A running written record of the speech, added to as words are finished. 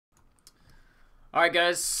Alright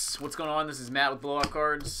guys, what's going on? This is Matt with Blowout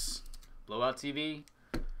Cards, Blowout TV.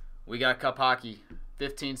 We got Cup Hockey,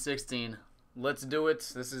 15-16. Let's do it.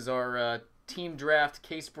 This is our team draft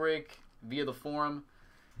case break via the forum.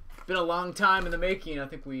 Been a long time in the making. I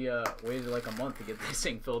think we waited like a month to get this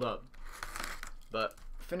thing filled up. But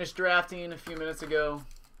finished drafting a few minutes ago.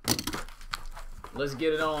 Let's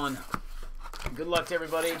get it on. Good luck to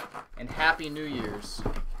everybody, and Happy New Year's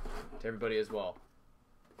to everybody as well.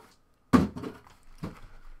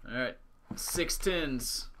 Alright, 6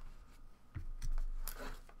 tens.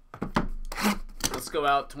 Let's go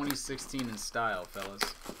out 2016 in style, fellas.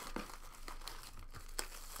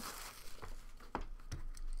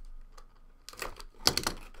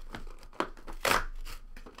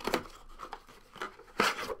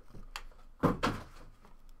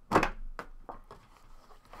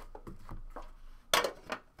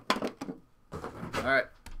 Alright,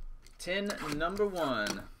 10 number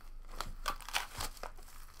 1.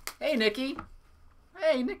 Hey, Nikki.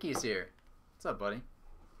 Hey, Nikki's here. What's up, buddy?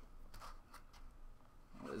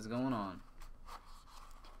 What is going on?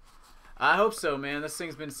 I hope so, man. This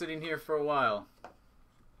thing's been sitting here for a while.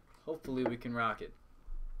 Hopefully we can rock it.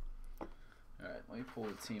 Alright, let me pull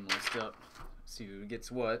the team list up. See who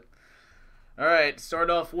gets what. Alright,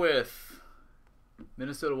 start off with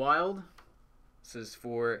Minnesota Wild. This is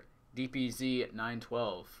for DPZ at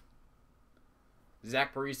 912.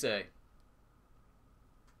 Zach Parise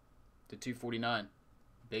to 249.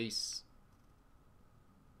 Base.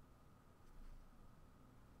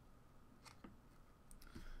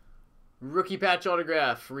 Rookie patch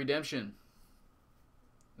autograph for redemption.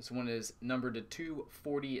 This one is numbered to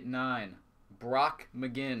 249. Brock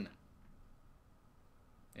McGinn.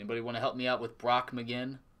 Anybody want to help me out with Brock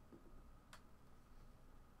McGinn?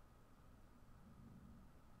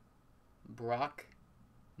 Brock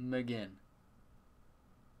McGinn.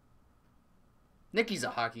 Nicky's a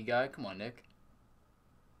hockey guy. Come on, Nick.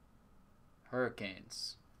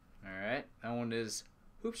 Hurricanes. Alright. That one is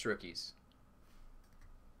Hoops Rookies.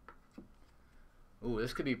 Ooh,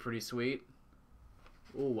 this could be pretty sweet.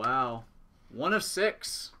 Ooh, wow. 1 of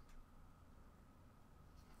 6.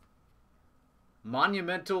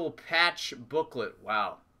 Monumental patch booklet.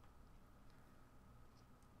 Wow.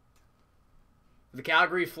 The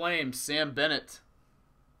Calgary Flames, Sam Bennett.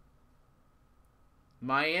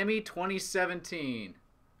 Miami 2017.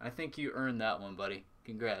 I think you earned that one, buddy.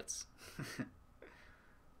 Congrats.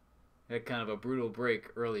 Had kind of a brutal break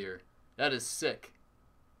earlier. That is sick.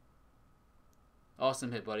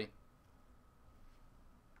 Awesome hit, buddy.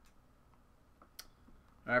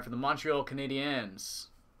 Alright, for the Montreal Canadiens.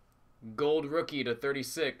 Gold rookie to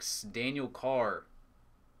 36. Daniel Carr.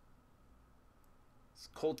 It's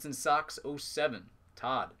Colts and Sox 07.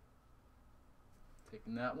 Todd.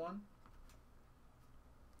 Taking that one.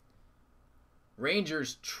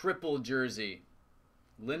 Rangers triple jersey.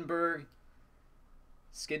 Lindbergh,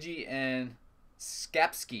 Skidgy, and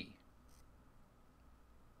Skapski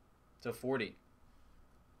to 40.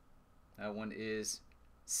 That one is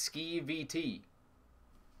Ski VT.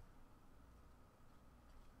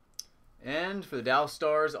 And for the Dallas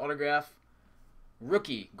Stars autograph,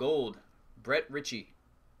 rookie gold, Brett Ritchie.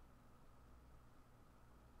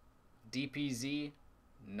 DPZ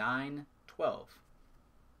 912.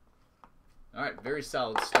 Alright, very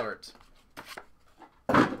solid start.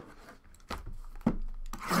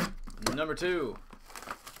 Number 2.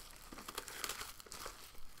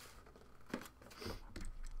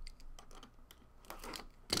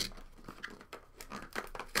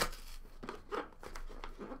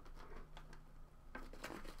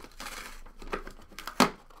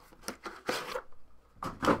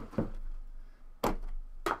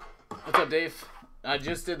 What's up, Dave? I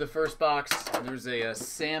just did the first box. There's a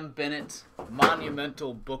Sam Bennett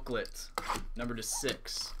monumental booklet, number to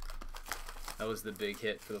 6. That was the big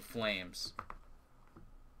hit for the Flames.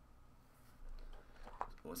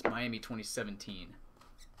 It was Miami 2017.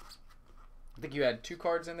 I think you had 2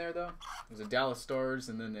 cards in there, though. It was a Dallas Stars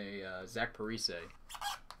and then a Zach Parise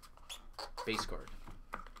base card.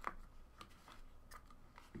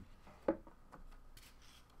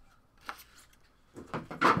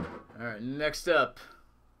 Alright, next up.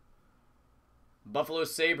 Buffalo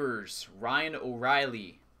Sabres, Ryan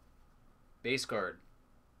O'Reilly. Base card.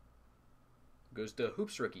 Goes to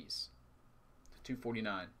Hoops Rookies.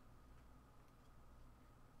 249.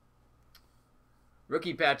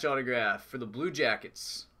 Rookie patch autograph for the Blue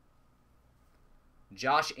Jackets.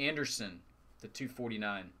 Josh Anderson.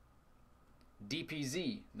 249.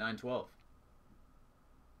 DPZ 912.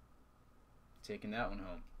 Taking that one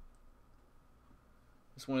home.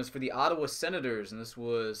 This one is for the Ottawa Senators, and this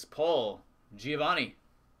was Paul Giovanni.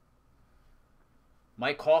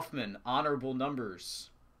 Mike Hoffman, honorable numbers.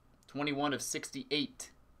 21 of 68.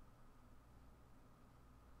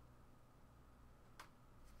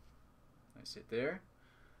 Nice hit there.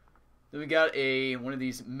 Then we got one of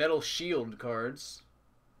these metal shield cards.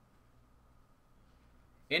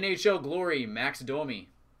 NHL Glory, Max Domi.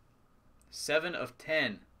 7 of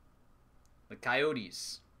 10. The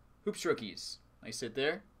Coyotes. Hoops rookies. Nice hit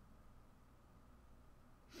there.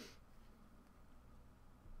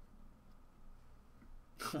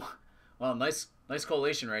 Wow, nice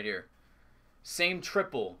collation right here. Same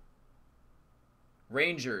triple.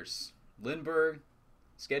 Rangers. Lindbergh,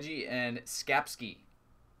 Skeggy, and Skapski.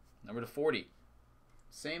 Number to 40.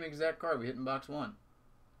 Same exact card we hit in box 1.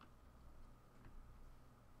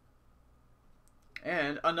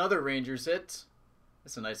 And another Rangers hit.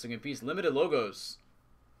 That's a nice looking piece. Limited logos.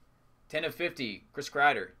 10 of 50. Chris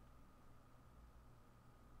Kreider.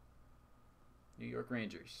 New York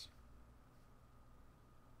Rangers.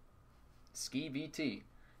 Ski VT.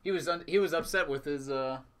 He was upset with his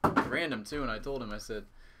random too, and I told him, I said,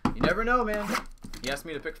 you never know, man. He asked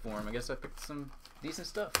me to pick for him. I guess I picked some decent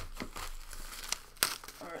stuff.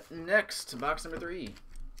 Alright, next, box number 3.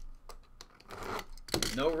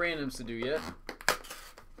 No randoms to do yet.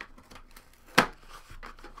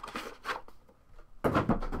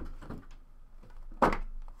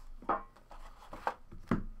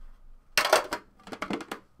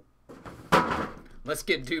 Let's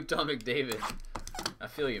get duped on McDavid. I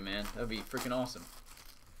feel you, man. That would be freaking awesome.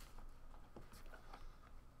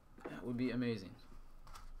 That would be amazing.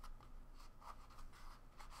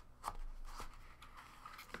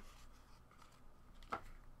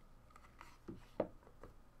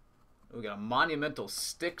 We got a Monumental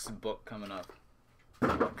Sticks book coming up.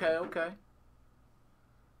 Okay, okay.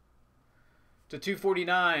 To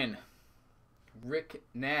 249, Rick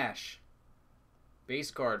Nash.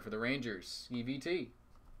 Base card for the Rangers. EVT. You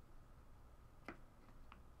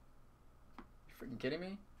freaking kidding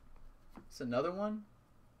me? It's another one?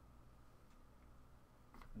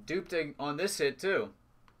 Duped on this hit, too.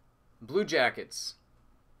 Blue Jackets.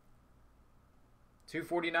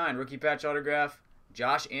 249, rookie patch autograph,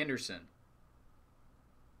 Josh Anderson.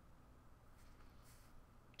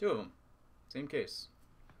 2 of them. Same case.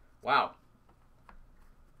 Wow.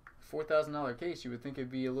 $4,000 case, you would think it'd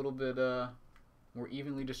be a little bit more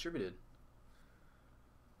evenly distributed.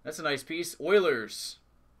 That's a nice piece. Oilers.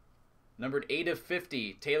 Numbered 8 of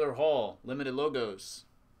 50. Taylor Hall. Limited logos.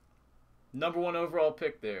 Number 1 overall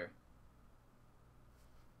pick there.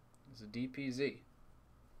 It's a DPZ.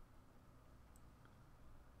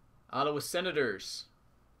 Ottawa Senators.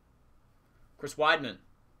 Chris Weidman.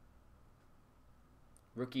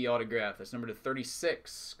 Rookie autograph. That's number to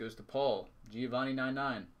 36. Goes to Paul.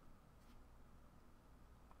 Giovanni99.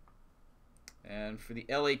 And for the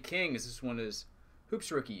LA Kings, this one is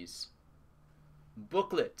Hoops Rookies.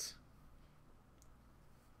 Booklet.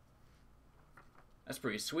 That's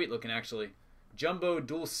pretty sweet looking, actually. Jumbo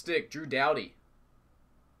Dual Stick, Drew Doughty.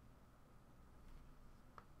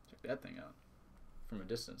 Check that thing out from a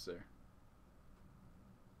distance there.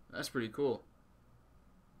 That's pretty cool.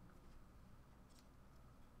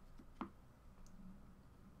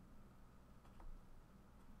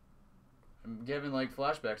 I'm getting like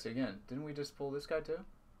flashbacks again. Didn't we just pull this guy too?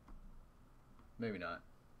 Maybe not.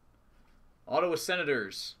 Ottawa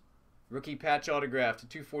Senators. Rookie patch autograph to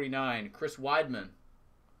 249. Chris Weidman.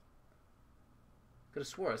 Could have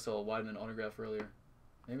swore I saw a Weidman autograph earlier.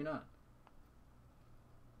 Maybe not.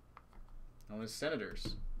 Oh, it's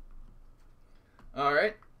Senators.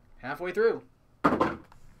 Alright. Halfway through.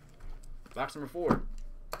 Box number 4.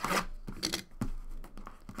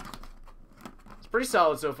 It's pretty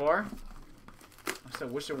solid so far. I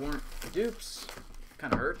wish it weren't dupes.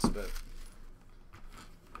 Kind of hurts, but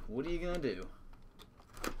what are you gonna do?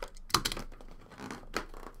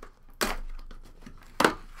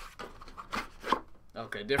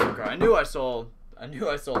 Okay, different car. I knew I saw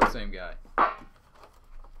the same guy.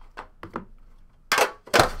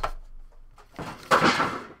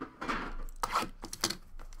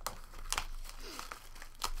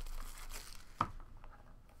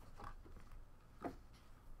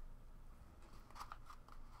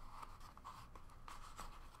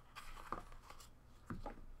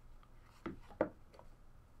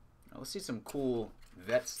 Let's see some cool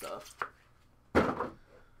vet stuff.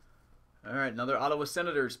 Alright, another Ottawa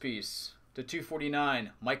Senators piece. To 249,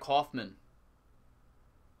 Mike Hoffman.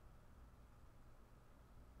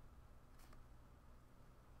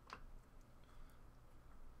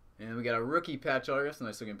 And we got a rookie patch autograph,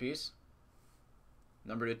 nice looking piece.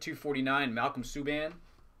 Number to 249, Malcolm Subban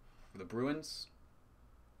for the Bruins.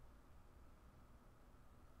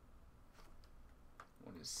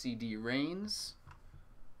 CD Reigns.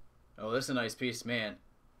 Oh, this is a nice piece, man.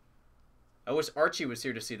 I wish Archie was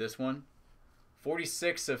here to see this one.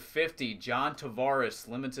 46 of 50, John Tavares,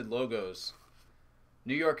 limited logos.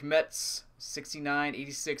 New York Mets,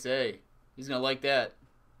 69/86A. He's going to like that.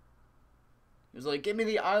 He was like, give me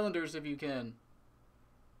the Islanders if you can.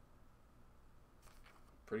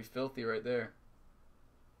 Pretty filthy right there.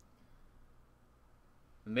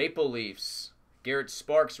 The Maple Leafs, Garrett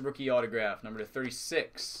Sparks, rookie autograph, number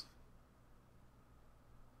 36.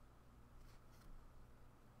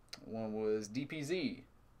 One was DPZ.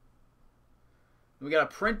 We got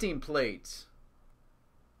a printing plate.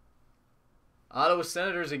 Ottawa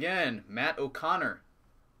Senators again. Matt O'Connor.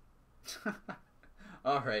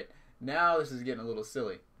 Alright. Now this is getting a little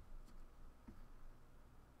silly.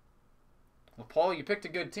 Well, Paul, you picked a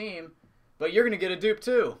good team, but you're going to get a dupe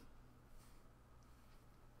too.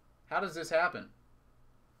 How does this happen?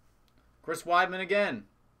 Chris Weidman again.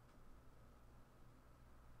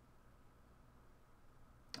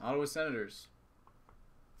 Ottawa Senators.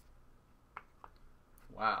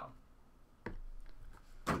 Wow.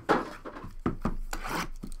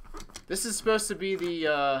 This is supposed to be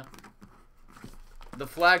the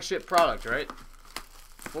flagship product, right?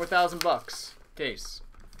 $4,000 case.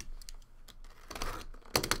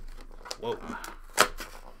 Whoa.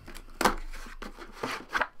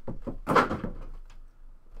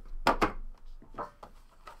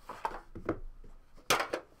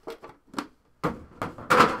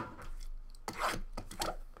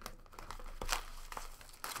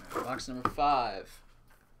 Box number 5.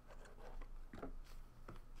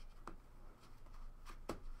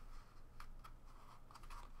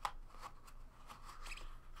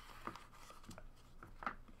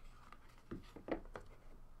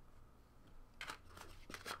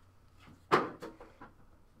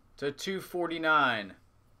 To 249.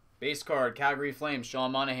 Base card, Calgary Flames,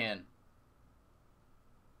 Sean Monahan.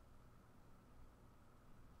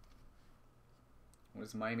 What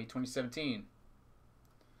is Miami 2017?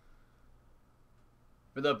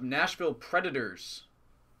 For the Nashville Predators,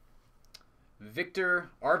 Victor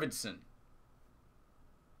Arvidsson.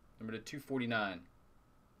 Number to 249.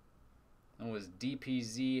 That was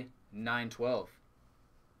DPZ 912.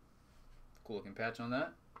 Cool looking patch on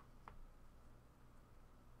that.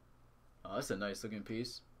 Oh, that's a nice looking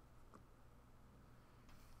piece.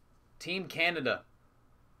 Team Canada,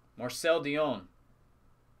 Marcel Dion.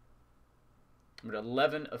 Number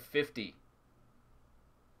 11 of 50.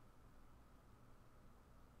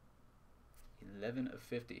 11 of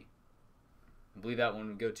 50. I believe that one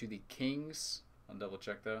would go to the Kings. I'll double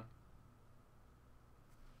check though.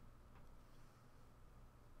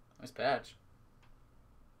 Nice patch.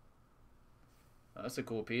 Oh, that's a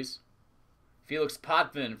cool piece. Felix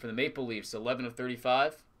Potvin for the Maple Leafs, 11 of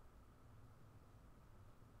 35.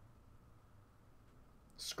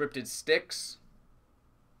 Scripted Sticks.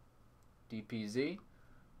 DPZ.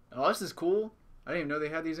 Oh, this is cool. I didn't even know they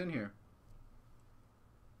had these in here.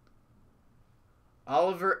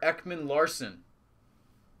 Oliver Ekman Larson.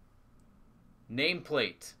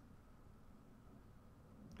 Nameplate.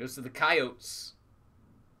 Goes to the Coyotes.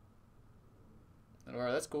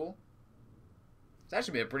 Alright, that's cool. It's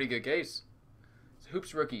actually been a pretty good case. It's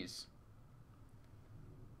Hoops rookies.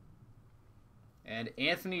 And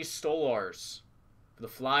Anthony Stolars for the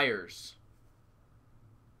Flyers.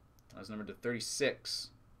 That's number to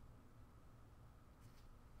 36.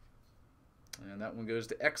 And that one goes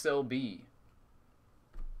to XLB.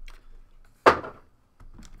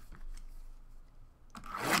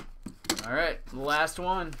 All right, the last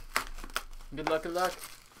one. Good luck, good luck.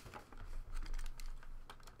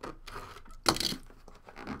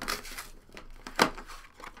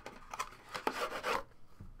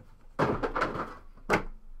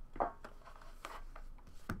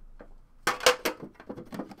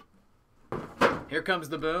 Here comes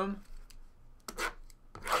the boom.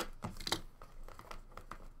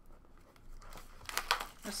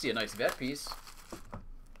 I see a nice vet piece.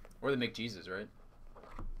 Or the McJesus, right?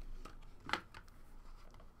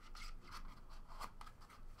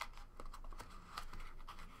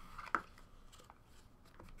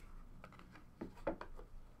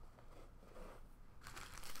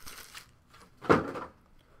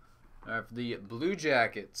 Alright, for the Blue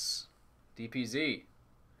Jackets, DPZ.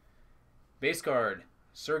 Base card,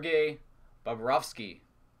 Sergei Bobrovsky.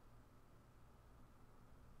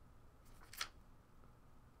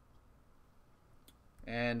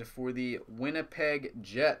 And for the Winnipeg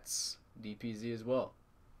Jets, DPZ as well.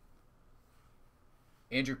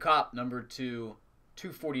 Andrew Kopp, number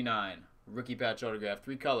 249. Rookie patch autograph,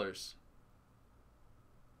 3 colors.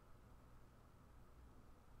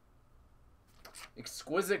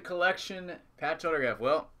 Exquisite Collection patch autograph.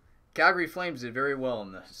 Well, Calgary Flames did very well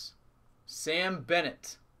in this. Sam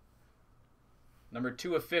Bennett. Number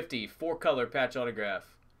 2 of 50. 4-color patch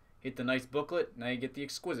autograph. Hit the nice booklet. Now you get the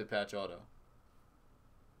exquisite patch auto.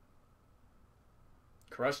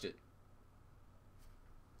 Crushed it.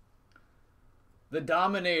 The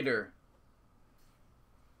Dominator.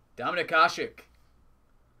 Dominik Hasek.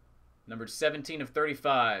 Number 17 of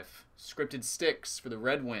 35. Scripted sticks for the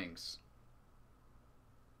Red Wings.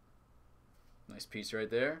 Nice piece right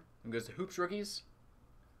there. And goes to Hoops Rookies.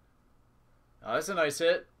 Oh, that's a nice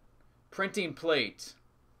hit. Printing plate.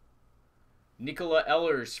 Nikola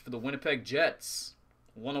Ehlers for the Winnipeg Jets.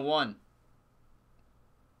 1/1.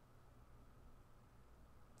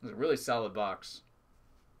 It's a really solid box.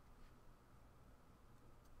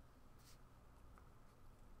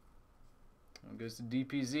 One goes to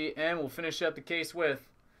DPZ. And we'll finish up the case with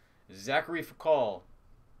Zachary Fakal.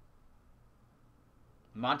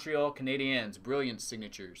 Montreal Canadiens. Brilliant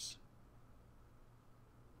signatures.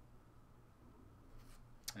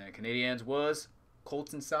 And Canadiens was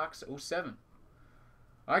Colton Sox 07.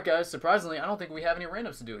 Alright guys, surprisingly, I don't think we have any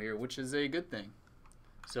randoms to do here, which is a good thing.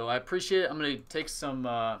 So I appreciate it. I'm gonna take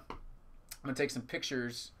some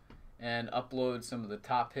pictures and upload some of the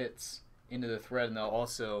top hits into the thread, and I'll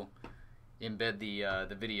also embed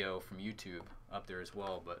the video from YouTube up there as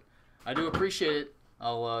well. But I do appreciate it.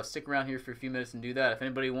 I'll stick around here for a few minutes and do that. If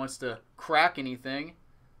anybody wants to crack anything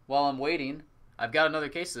while I'm waiting, I've got another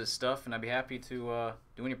case of this stuff, and I'd be happy to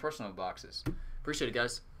do any personal boxes. Appreciate it,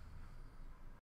 guys.